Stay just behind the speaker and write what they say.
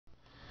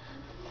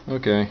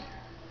Okay,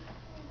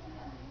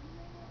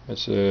 it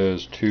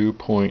says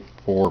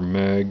 2.4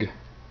 meg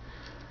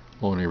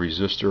on a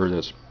resistor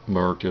that's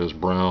marked as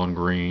brown,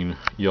 green,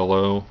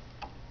 yellow,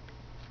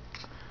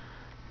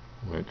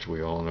 which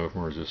we all know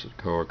from resistor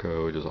color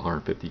code is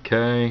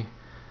 150K.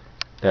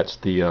 That's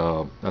a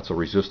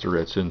resistor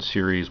that's in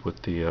series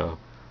with the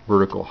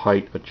vertical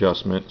height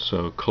adjustment,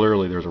 so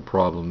clearly there's a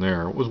problem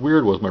there. What was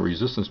weird was my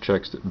resistance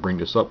checks didn't bring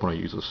this up when I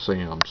used a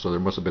SAM, so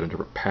there must have been a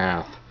different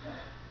path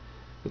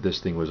that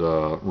this thing was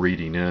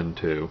reading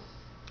into.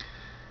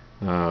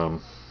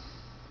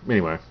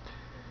 Anyway,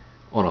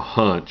 on a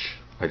hunch,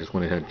 I just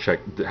went ahead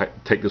and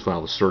take this one out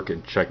of the circuit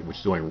and check it, which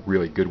is the only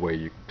really good way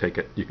you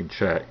can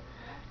check.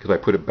 Because I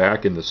put it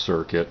back in the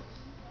circuit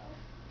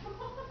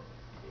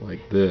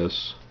like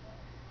this,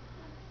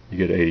 you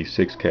get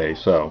 86K.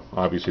 So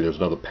obviously there's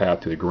another path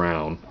to the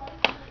ground.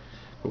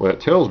 But what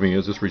it tells me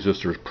is this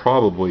resistor is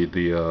probably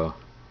the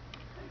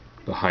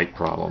height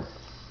problem.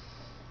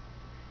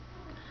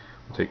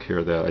 I'll take care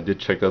of that. I did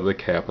check the other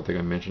cap. I think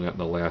I mentioned that in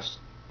the last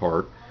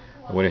part.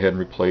 I went ahead and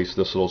replaced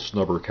this little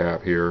snubber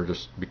cap here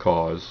just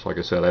because, like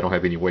I said, I don't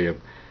have any way of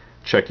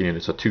checking it.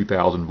 It's a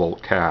 2000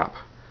 volt cap.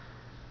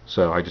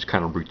 So I just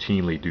kind of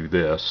routinely do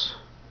this.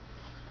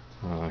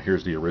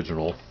 Here's the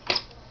original.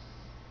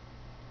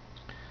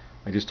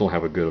 I just don't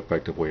have a good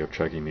effective way of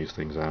checking these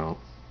things out.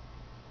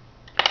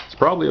 It's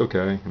probably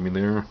okay. I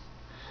mean,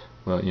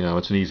 but you know,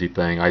 it's an easy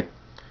thing. I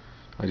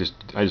just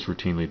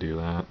routinely do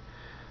that.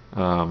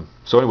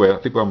 So anyway,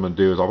 I think what I'm going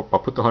to do is I'll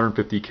put the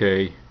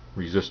 150K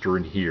resistor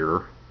in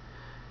here,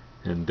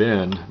 and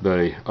then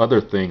the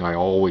other thing I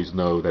always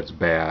know that's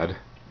bad.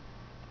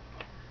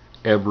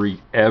 Every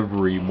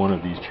one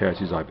of these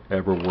chassis I've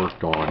ever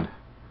worked on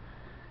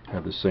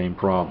have the same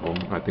problem.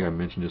 I think I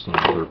mentioned this in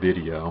another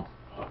video.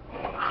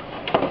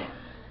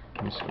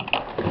 Let me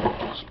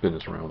spin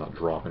this around without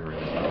dropping or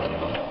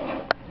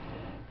anything.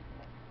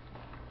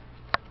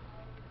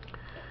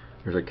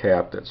 There's a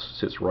cap that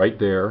sits right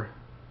there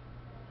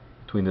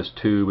between this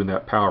tube and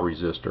that power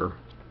resistor.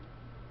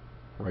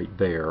 Right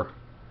there.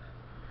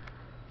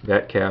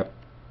 That cap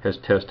has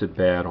tested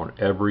bad on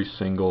every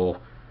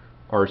single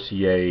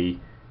RCA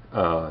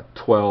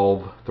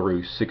 12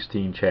 through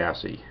 16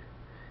 chassis.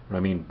 When I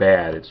mean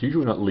bad, it's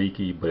usually not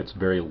leaky, but it's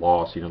very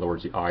lossy. In other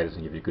words, the eye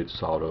doesn't give you a good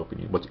solid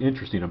opening. What's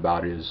interesting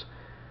about it is,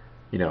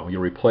 you know, you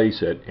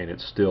replace it and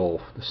it's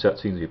still, the set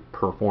seems to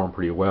perform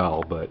pretty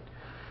well, but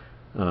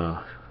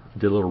I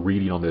did a little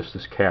reading on this.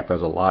 This cap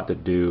has a lot to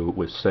do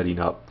with setting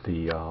up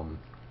the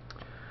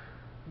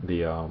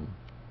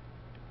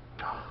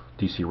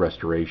DC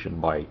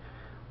restoration by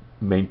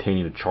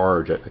maintaining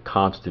a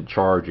constant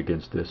charge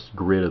against this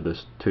grid of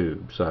this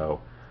tube. So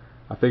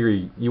I figure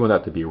you want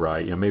that to be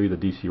right. You know, maybe the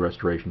DC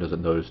restoration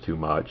doesn't notice too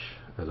much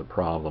as a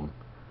problem,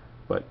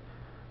 but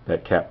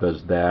that cap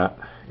does that,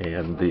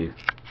 and the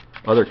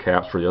other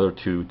caps for the other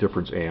two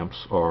difference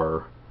amps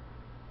are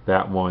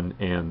that one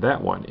and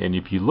that one. And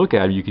if you look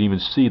at it, you can even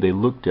see they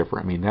look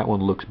different. I mean, that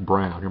one looks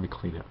brown. Here, let me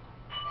clean it.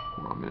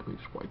 Hold on a minute. Let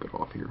me just wipe it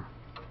off here.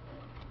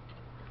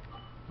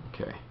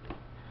 Okay.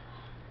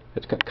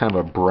 It's got kind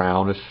of a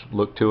brownish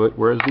look to it,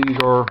 whereas these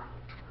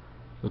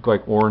look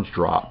like orange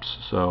drops.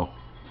 So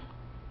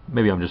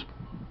maybe I'm just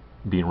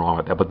being wrong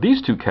with that. But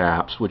these two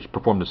caps, which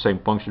perform the same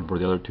function for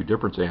the other two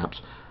difference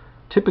amps,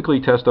 typically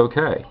test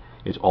okay.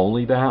 It's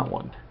only that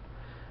one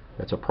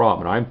that's a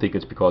problem. And I think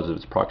it's because of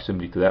its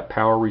proximity to that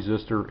power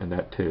resistor and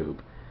that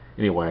tube.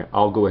 Anyway,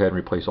 I'll go ahead and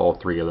replace all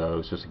three of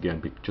those just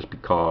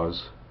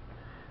because.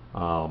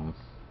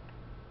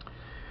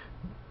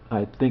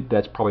 I think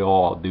that's probably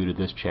all I'll do to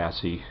this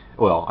chassis.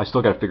 Well, I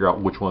still got to figure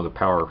out which one of the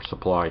power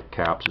supply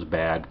caps is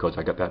bad because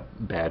I got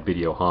that bad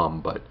video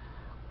hum, but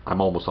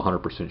I'm almost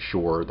 100%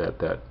 sure that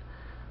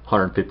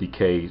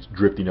 150K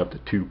drifting up to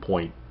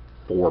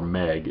 2.4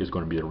 meg is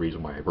going to be the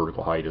reason why my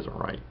vertical height isn't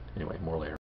right. Anyway, more later.